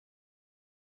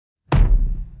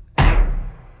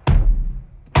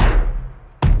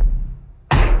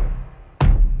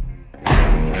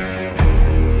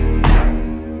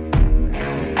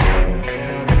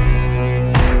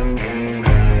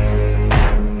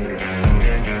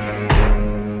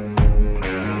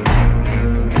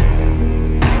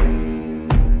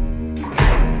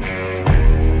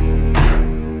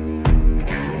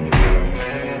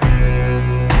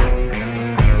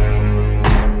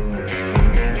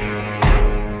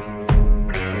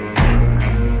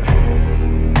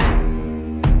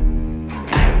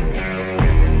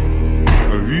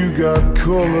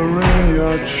color in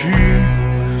your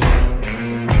cheeks.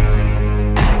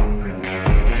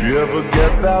 Do you ever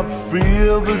get that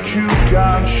feel that you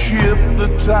can't shift, the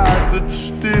tide that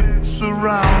sticks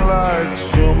around like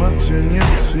summit in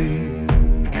your teeth?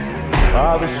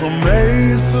 Are there some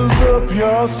aces up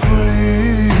your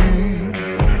sleeve?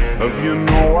 Have you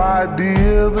no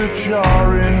idea that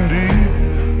you're in deep?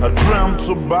 I dreamt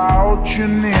about you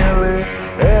nearly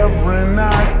every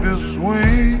night this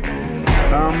week.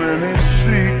 How many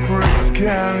secrets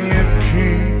can you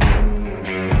keep?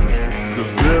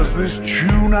 'Cause there's this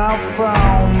tune I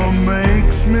found that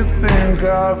makes me think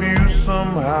of you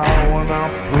somehow, and I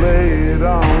play it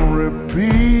on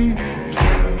repeat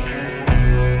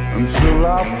until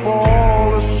I fall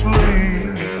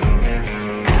asleep,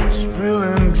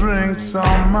 spilling drinks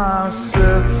on my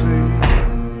settee.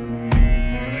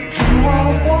 Do I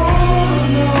wanna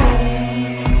know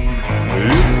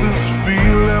if this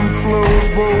feeling flows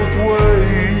both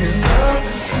ways? Sad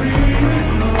to see it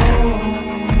go.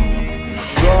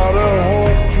 Started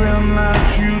hoping that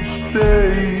you'd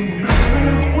stay.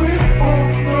 And we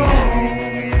both know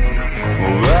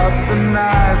that the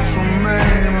nights were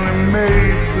mainly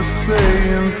made for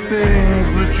saying things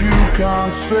that you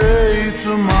can't say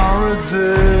tomorrow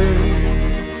day.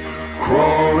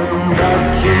 Crawling back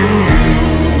to you.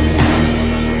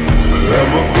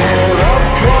 Never thought of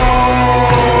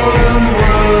calling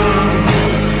when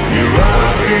you're out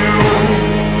of you,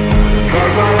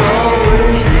 'cause I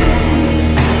always do.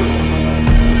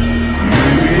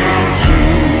 Maybe I'm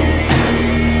too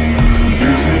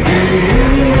busy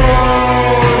being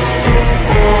lost to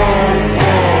fall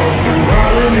for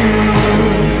somebody new.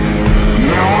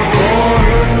 Now I thought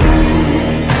it through,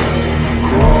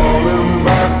 crawling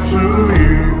back to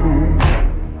you.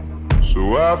 So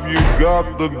have you got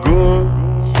the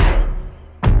goods?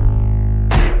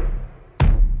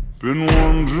 Been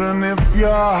wondering if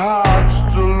your heart's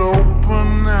still open,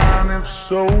 and if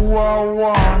so, I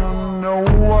wanna know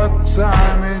what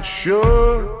time it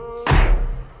should.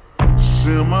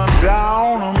 Simmer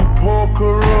down and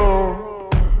poker up.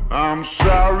 I'm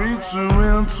sorry to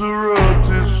interrupt,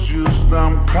 it's just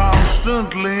I'm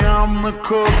constantly on the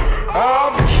cusp.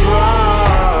 I've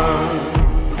tried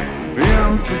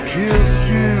to kiss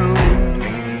you.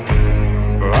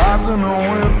 I don't know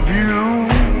if you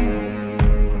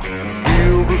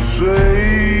feel the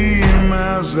same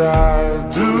as I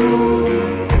do.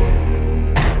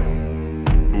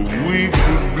 We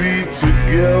could be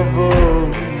together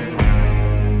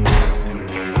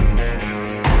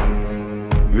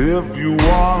if you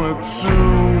wanted to.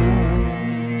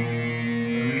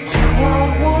 Do I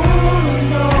wanna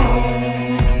know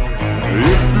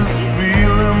if this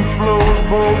feeling flows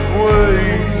both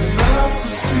ways? Out to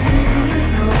see it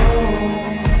go.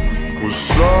 Was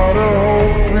sorta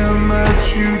hoping that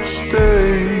you'd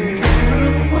stay.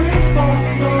 And we both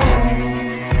know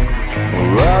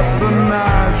that the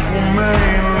nights were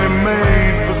mainly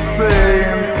made for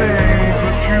saying things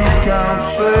that you can't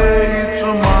say.